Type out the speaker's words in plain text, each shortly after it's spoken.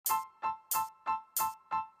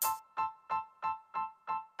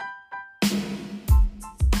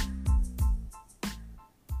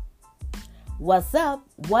What's up?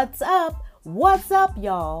 What's up? What's up,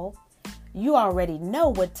 y'all? You already know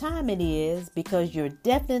what time it is because you're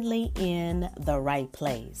definitely in the right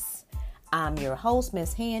place. I'm your host,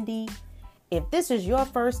 Miss Handy. If this is your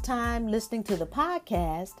first time listening to the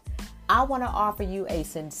podcast, I want to offer you a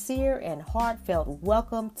sincere and heartfelt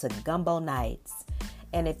welcome to Gumbo Nights.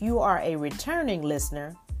 And if you are a returning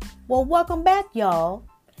listener, well, welcome back, y'all.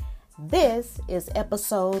 This is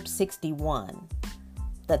episode 61.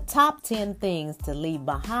 The top 10 things to leave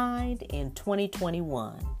behind in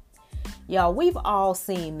 2021. Y'all, we've all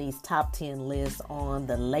seen these top 10 lists on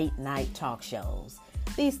the late night talk shows.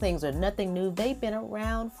 These things are nothing new. They've been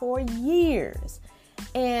around for years.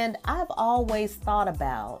 And I've always thought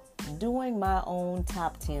about doing my own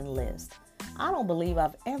top 10 list. I don't believe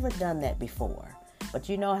I've ever done that before. But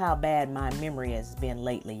you know how bad my memory has been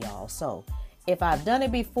lately, y'all. So if I've done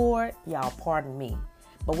it before, y'all pardon me.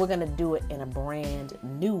 But we're going to do it in a brand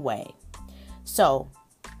new way. So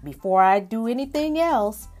before I do anything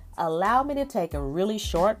else, allow me to take a really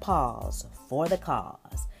short pause for the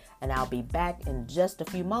cause. And I'll be back in just a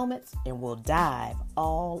few moments and we'll dive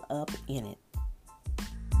all up in it.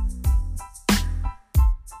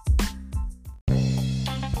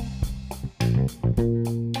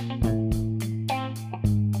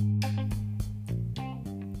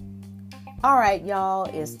 All right, y'all,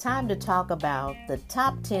 it's time to talk about the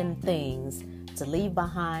top 10 things to leave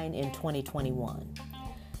behind in 2021.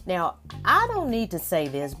 Now, I don't need to say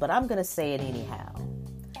this, but I'm going to say it anyhow.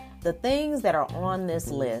 The things that are on this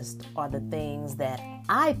list are the things that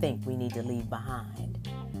I think we need to leave behind.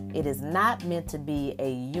 It is not meant to be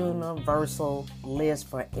a universal list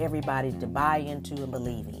for everybody to buy into and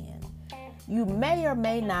believe in. You may or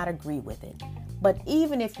may not agree with it, but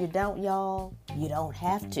even if you don't, y'all, you don't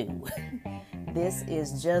have to. This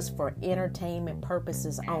is just for entertainment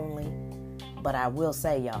purposes only. But I will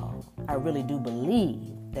say, y'all, I really do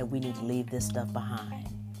believe that we need to leave this stuff behind.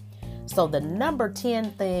 So the number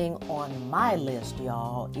 10 thing on my list,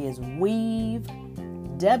 y'all, is weave,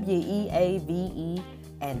 W-E-A-V-E,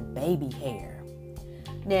 and baby hair.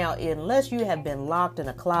 Now, unless you have been locked in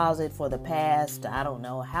a closet for the past, I don't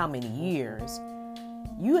know how many years,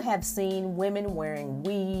 you have seen women wearing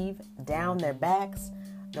weave down their backs,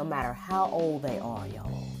 no matter how old they are,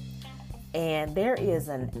 y'all. And there is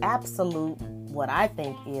an absolute, what I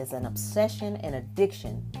think is an obsession and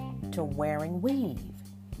addiction to wearing weave.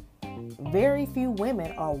 Very few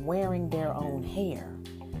women are wearing their own hair.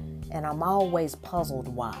 And I'm always puzzled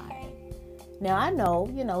why. Now, I know,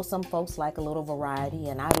 some folks like a little variety,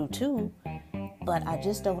 and I do too. But I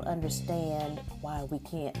just don't understand why we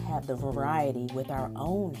can't have the variety with our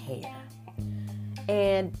own hair.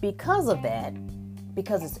 And because of that,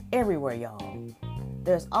 because it's everywhere, y'all,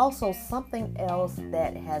 there's also something else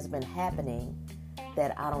that has been happening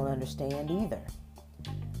that I don't understand either.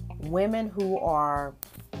 Women who are,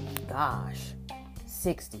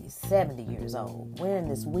 60, 70 years old, wearing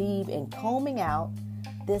this weave and combing out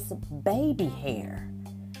this baby hair.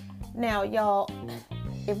 Now, y'all,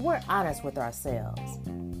 if we're honest with ourselves,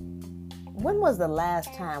 when was the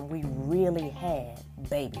last time we really had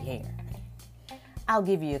baby hair? I'll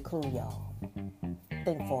give you a clue, y'all.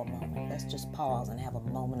 Think for a moment. Let's just pause and have a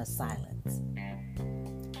moment of silence.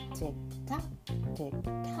 Tick tock, tick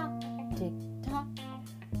tock, tick tock.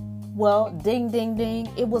 Well, ding, ding,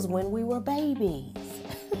 ding. It was when we were babies.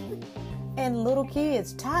 And little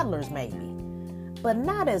kids, toddlers maybe. But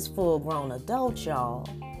not as full-grown adults, y'all.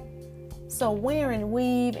 So wearing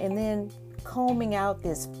weave and then combing out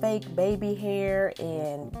this fake baby hair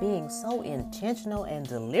and being so intentional and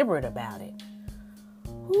deliberate about it.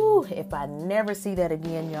 Whew, if I never see that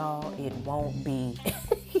again, y'all, it won't be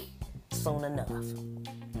soon enough.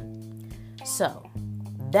 So,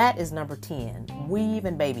 that is number 10, weave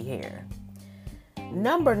and baby hair.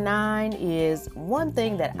 Number 9 is one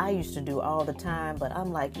thing that I used to do all the time, but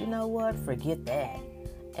I'm like, you know what? Forget that.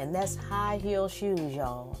 And that's high heel shoes,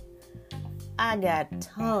 y'all. I got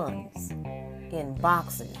tons in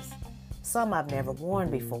boxes. Some I've never worn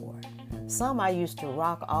before. Some I used to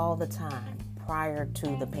rock all the time prior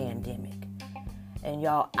to the pandemic. And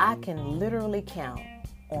y'all, I can literally count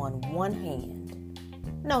on one hand.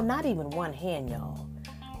 No, not even one hand, y'all.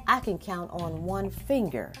 I can count on one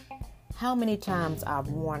finger how many times I've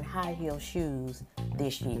worn high heel shoes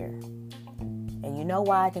this year. And you know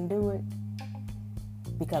why I can do it?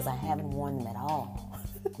 Because I haven't worn them at all.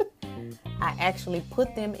 I actually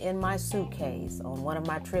put them in my suitcase on one of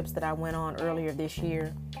my trips that I went on earlier this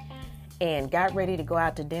year and got ready to go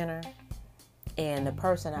out to dinner. And the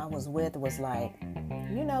person I was with was like,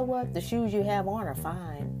 you know what? The shoes you have on are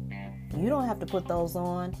fine. You don't have to put those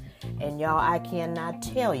on. And y'all, I cannot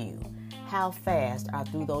tell you how fast I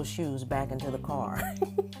threw those shoes back into the car.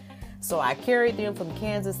 So I carried them from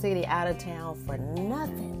Kansas City out of town for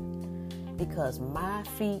nothing because my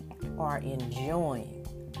feet are enjoying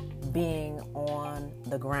being on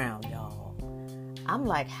the ground, y'all. I'm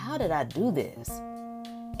like, how did I do this?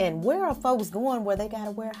 And where are folks going where they got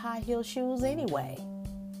to wear high heel shoes anyway?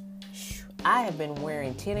 I have been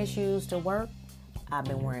wearing tennis shoes to work. I've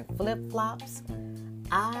been wearing flip-flops.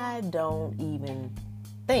 I don't even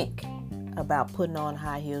think about putting on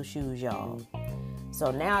high heel shoes, y'all.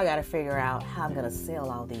 So now I got to figure out how I'm going to sell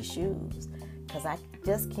all these shoes because I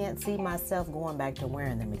just can't see myself going back to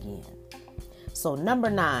wearing them again. So number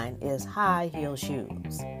 9 is high heel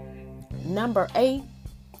shoes. Number 8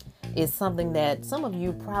 is something that some of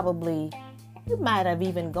you might have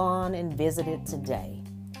even gone and visited today.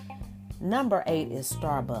 Number 8 is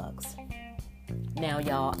Starbucks. Now,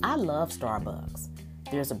 y'all, I love Starbucks.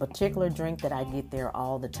 There's a particular drink that I get there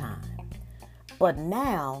all the time. But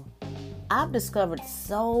now, I've discovered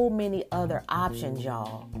so many other options,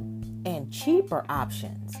 y'all, and cheaper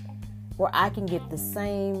options where I can get the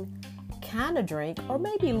same kind of drink or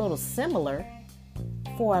maybe a little similar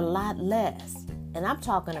for a lot less. And I'm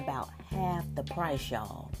talking about half the price,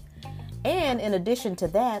 y'all. And in addition to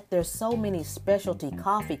that, there's so many specialty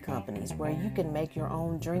coffee companies where you can make your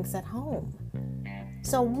own drinks at home.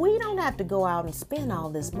 So we don't have to go out and spend all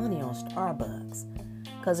this money on Starbucks.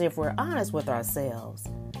 Because if we're honest with ourselves,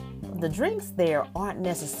 the drinks there aren't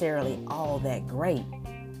necessarily all that great.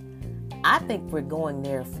 I think we're going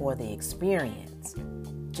there for the experience,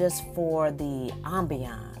 just for the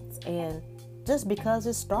ambiance, and just because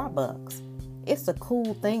it's Starbucks. It's a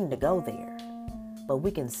cool thing to go there, but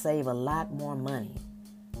we can save a lot more money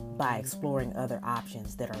by exploring other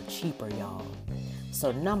options that are cheaper, y'all.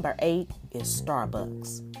 So number 8 is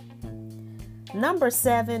Starbucks. Number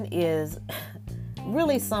 7 is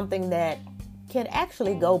really something that can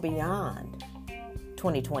actually go beyond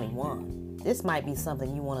 2021. This might be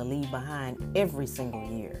something you want to leave behind every single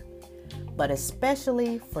year, but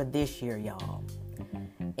especially for this year, y'all.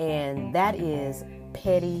 And that is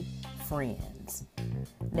petty friends.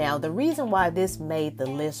 Now, the reason why this made the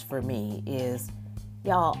list for me is,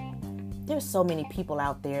 y'all, there's so many people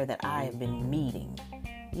out there that I have been meeting,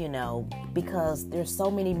 because there's so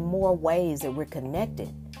many more ways that we're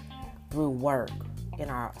connected through work, in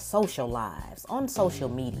our social lives, on social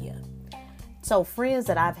media. So friends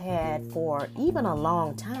that I've had for even a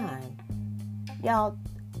long time, y'all,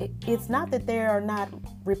 it's not that they are not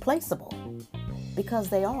replaceable, because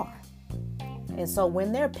they are. And so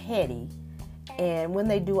when they're petty and when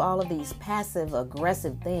they do all of these passive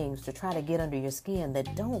aggressive things to try to get under your skin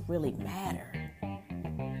that don't really matter,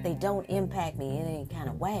 they don't impact me in any kind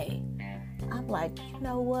of way, I'm like, you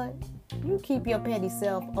know what? You keep your petty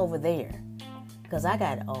self over there. Because I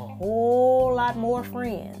got a whole lot more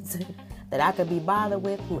friends that I could be bothered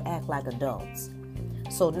with who act like adults.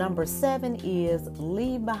 So number 7 is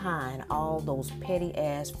leave behind all those petty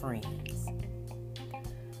ass friends.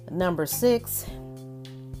 Number 6,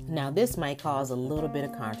 now this might cause a little bit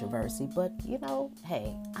of controversy, but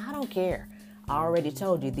hey, I don't care. I already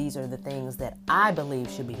told you these are the things that I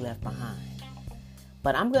believe should be left behind.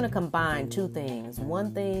 But I'm going to combine 2 things.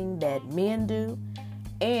 One thing that men do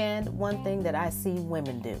and one thing that I see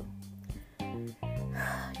women do.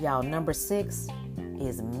 Y'all, number 6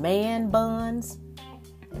 is man buns.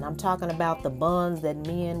 And I'm talking about the buns that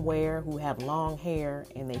men wear who have long hair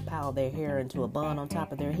and they pile their hair into a bun on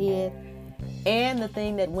top of their head. And the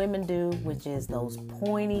thing that women do, which is those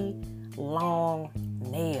pointy, long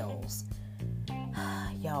nails.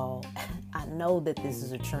 Y'all, I know that this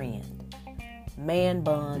is a trend. Man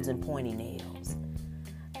buns and pointy nails.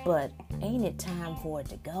 But ain't it time for it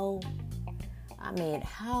to go? I mean,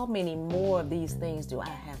 how many more of these things do I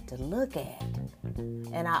have to look at?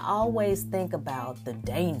 And I always think about the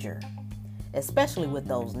danger, especially with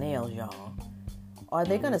those nails, y'all. Are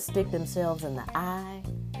they going to stick themselves in the eye?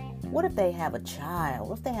 What if they have a child?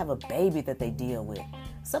 What if they have a baby that they deal with?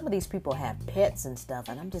 Some of these people have pets and stuff,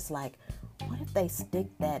 and I'm just like, what if they stick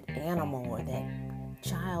that animal or that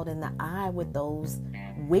child in the eye with those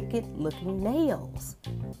wicked looking nails?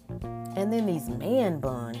 And then these man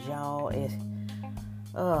buns, y'all,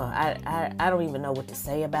 I don't even know what to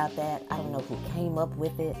say about that. I don't know who came up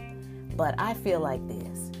with it, but I feel like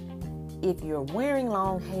this. If you're wearing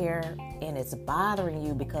long hair and it's bothering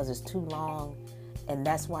you because it's too long and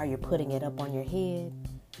that's why you're putting it up on your head,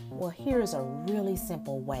 well, here's a really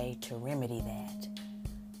simple way to remedy that.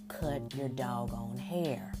 Cut your doggone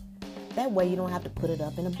hair. That way you don't have to put it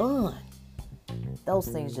up in a bun. Those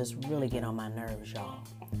things just really get on my nerves, y'all.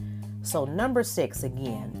 So number 6,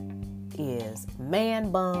 again, is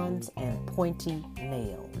man buns and pointy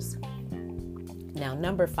nails. Now,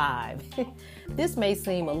 number 5, this may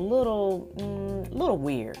seem a little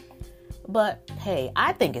weird, but hey,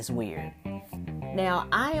 I think it's weird. Now,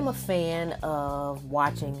 I am a fan of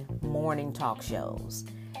watching morning talk shows,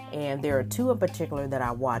 and there are 2 in particular that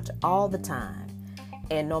I watch all the time.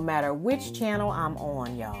 And no matter which channel I'm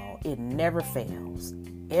on, y'all, it never fails.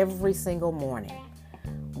 Every single morning,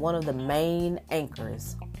 one of the main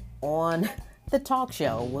anchors on the talk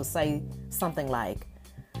show will say something like,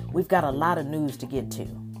 "We've got a lot of news to get to."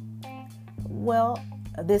 Well,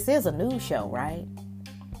 this is a news show, right?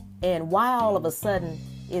 And why all of a sudden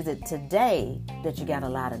is it today that you got a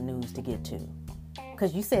lot of news to get to?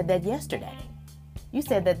 Because you said that yesterday. You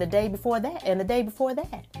said that the day before that, and the day before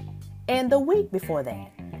that, and the week before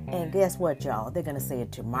that. And guess what, y'all? They're going to say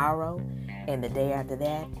it tomorrow and the day after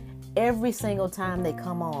that. Every single time they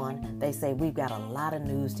come on, they say, "We've got a lot of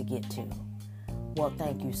news to get to." Well,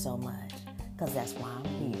 thank you so much, because that's why I'm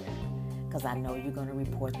here, because I know you're going to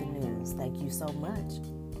report the news. Thank you so much,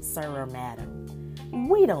 sir or madam.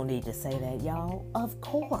 We don't need to say that, y'all. Of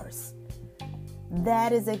course.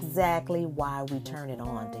 That is exactly why we turn it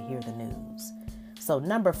on to hear the news. So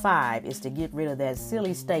number 5 is to get rid of that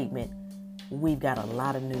silly statement, "We've got a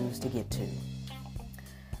lot of news to get to."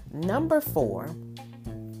 Number 4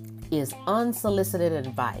 is unsolicited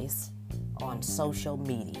advice on social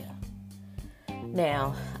media.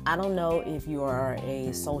 Now, I don't know if you are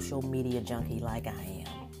a social media junkie like I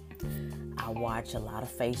am. I watch a lot of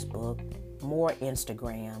Facebook, more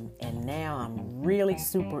Instagram, and now I'm really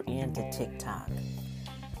super into TikTok.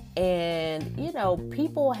 And,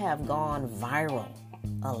 people have gone viral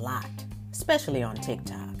a lot, especially on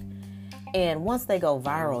TikTok. And once they go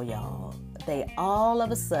viral, y'all, they all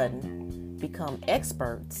of a sudden become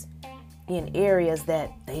experts in areas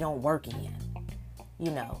that they don't work in.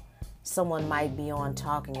 Someone might be on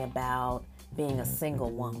talking about being a single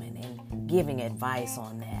woman and giving advice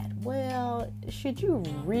on that. Well, should you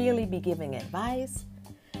really be giving advice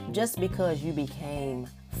just because you became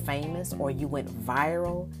famous or you went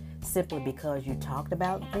viral simply because you talked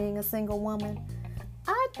about being a single woman?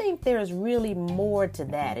 I think there's really more to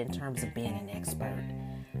that in terms of being an expert.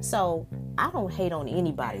 So I don't hate on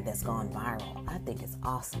anybody that's gone viral. I think it's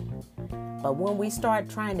awesome. But when we start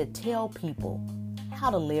trying to tell people how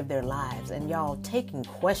to live their lives, and y'all taking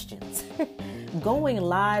questions, going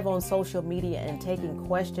live on social media and taking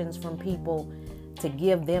questions from people to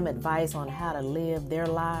give them advice on how to live their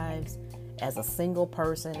lives as a single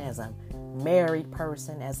person, as a married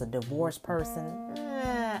person, as a divorced person,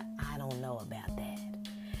 I don't know about that.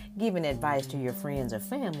 Giving advice to your friends or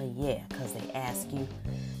family, yeah, because they ask you.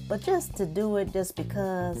 But just to do it just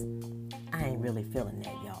because, I ain't really feeling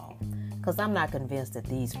that, y'all. Because I'm not convinced that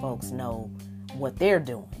these folks know what they're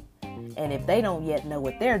doing. And if they don't yet know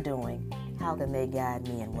what they're doing, how can they guide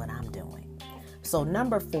me in what I'm doing? So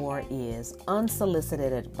number 4 is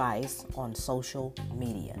unsolicited advice on social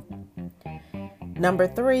media. Number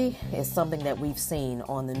 3 is something that we've seen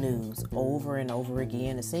on the news over and over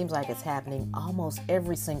again. It seems like it's happening almost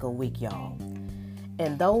every single week, y'all.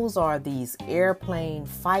 And those are these airplane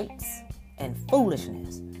fights and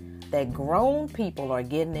foolishness that grown people are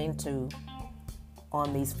getting into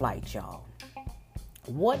on these flights, y'all.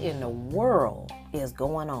 What in the world is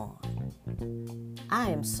going on? I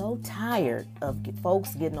am so tired of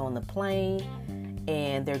folks getting on the plane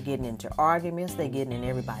and they're getting into arguments. They're getting in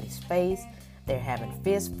everybody's face. They're having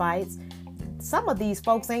fist fights. Some of these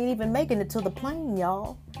folks ain't even making it to the plane,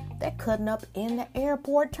 y'all. They're cutting up in the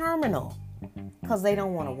airport terminal because they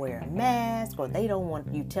don't want to wear a mask or they don't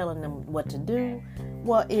want you telling them what to do.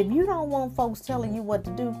 Well, if you don't want folks telling you what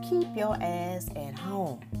to do, keep your ass at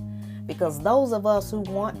home. Because those of us who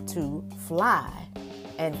want to fly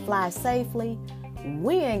and fly safely,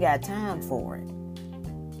 we ain't got time for it.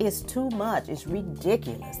 It's too much. It's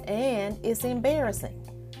ridiculous. And it's embarrassing.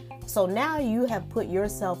 So now you have put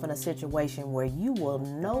yourself in a situation where you will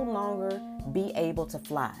no longer be able to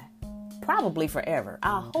fly. Probably forever.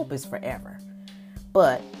 I hope it's forever.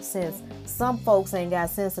 But since some folks ain't got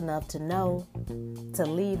sense enough to know to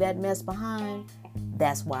leave that mess behind,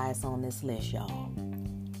 that's why it's on this list, y'all.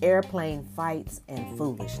 Airplane fights and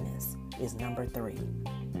foolishness is number 3.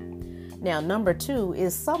 Now, number 2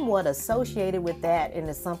 is somewhat associated with that, and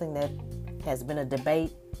it's something that has been a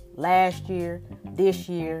debate last year, this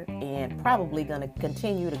year, and probably going to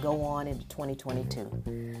continue to go on into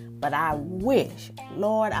 2022. But I wish,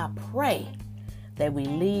 Lord, I pray that we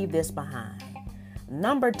leave this behind.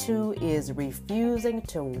 Number 2 is refusing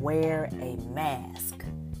to wear a mask.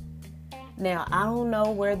 Now, I don't know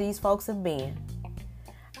where these folks have been.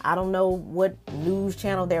 I don't know what news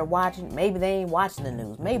channel they're watching. Maybe they ain't watching the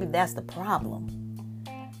news. Maybe that's the problem.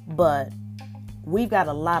 But we've got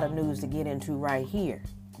a lot of news to get into right here.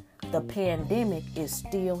 The pandemic is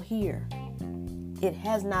still here. It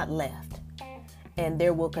has not left. And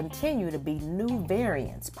there will continue to be new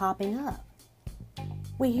variants popping up.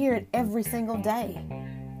 We hear it every single day.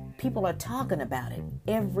 People are talking about it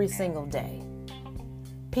every single day.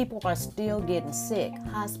 People are still getting sick.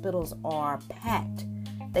 Hospitals are packed.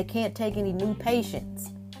 They can't take any new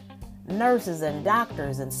patients. Nurses and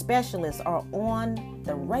doctors and specialists are on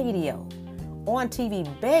the radio, on TV,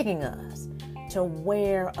 begging us to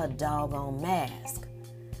wear a doggone mask.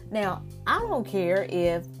 Now, I don't care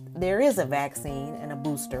if there is a vaccine and a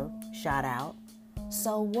booster shot out.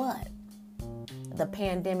 So what? The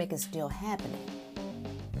pandemic is still happening.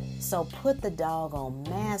 So put the doggone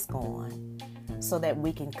mask on so that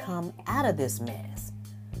we can come out of this mess.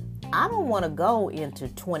 I don't want to go into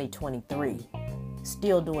 2023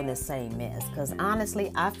 still doing the same mess, because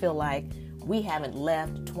honestly, I feel like we haven't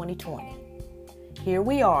left 2020. Here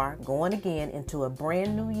we are going again into a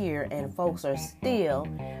brand new year, and folks are still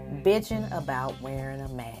bitching about wearing a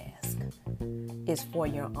mask. It's for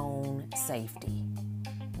your own safety.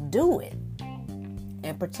 Do it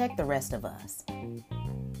and protect the rest of us.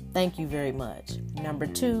 Thank you very much. Number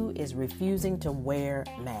 2 is refusing to wear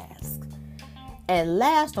masks. And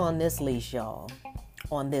last on this list, y'all,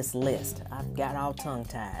 on this list, I've got all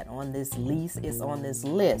tongue-tied. On this list,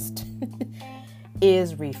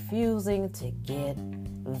 is refusing to get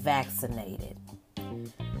vaccinated.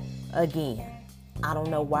 Again, I don't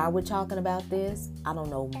know why we're talking about this. I don't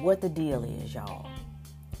know what the deal is, y'all.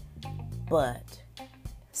 But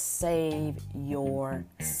save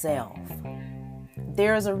yourself.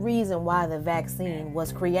 There's a reason why the vaccine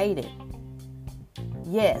was created.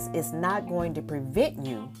 Yes, it's not going to prevent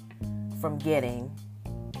you from getting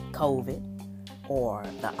COVID or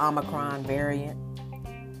the Omicron variant,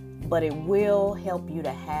 but it will help you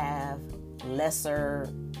to have lesser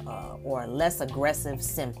or less aggressive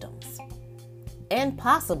symptoms and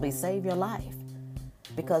possibly save your life,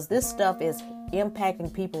 because this stuff is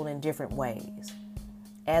impacting people in different ways.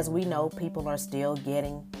 As we know, people are still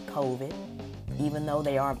getting COVID, even though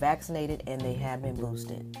they are vaccinated and they have been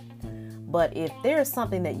boosted. But if there's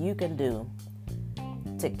something that you can do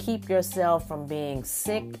to keep yourself from being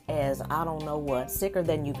sick as I don't know what, sicker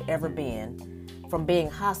than you've ever been, from being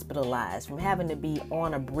hospitalized, from having to be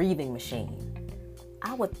on a breathing machine,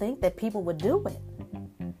 I would think that people would do it.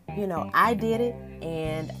 You know, I did it,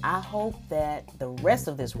 and I hope that the rest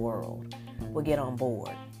of this world will get on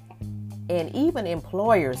board. And even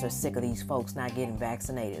employers are sick of these folks not getting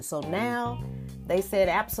vaccinated. So now they said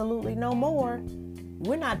absolutely no more.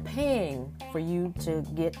 We're not paying for you to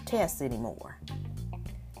get tests anymore.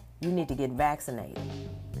 You need to get vaccinated.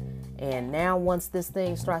 And now once this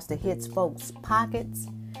thing starts to hit folks' pockets,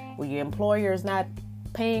 where your employer is not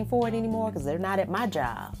paying for it anymore because they're not at my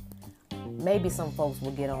job, maybe some folks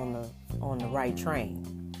will get on the right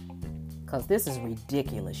train. Because this is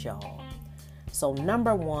ridiculous, y'all. So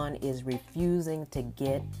number 1 is refusing to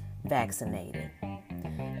get vaccinated.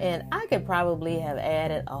 And I could probably have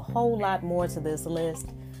added a whole lot more to this list,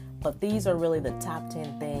 but these are really the top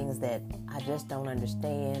 10 things that I just don't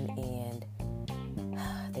understand, and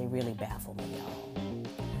they really baffle me, y'all.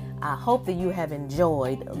 I hope that you have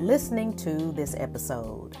enjoyed listening to this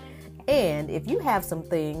episode. And if you have some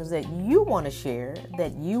things that you want to share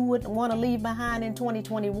that you would want to leave behind in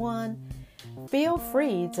 2021, feel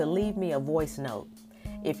free to leave me a voice note.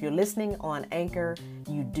 If you're listening on Anchor,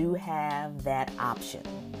 you do have that option.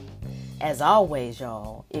 As always,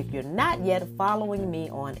 y'all, if you're not yet following me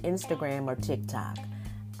on Instagram or TikTok,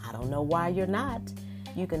 I don't know why you're not.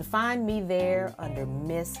 You can find me there under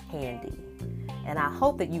Miss Handy. And I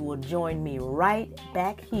hope that you will join me right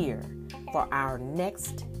back here for our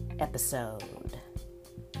next episode.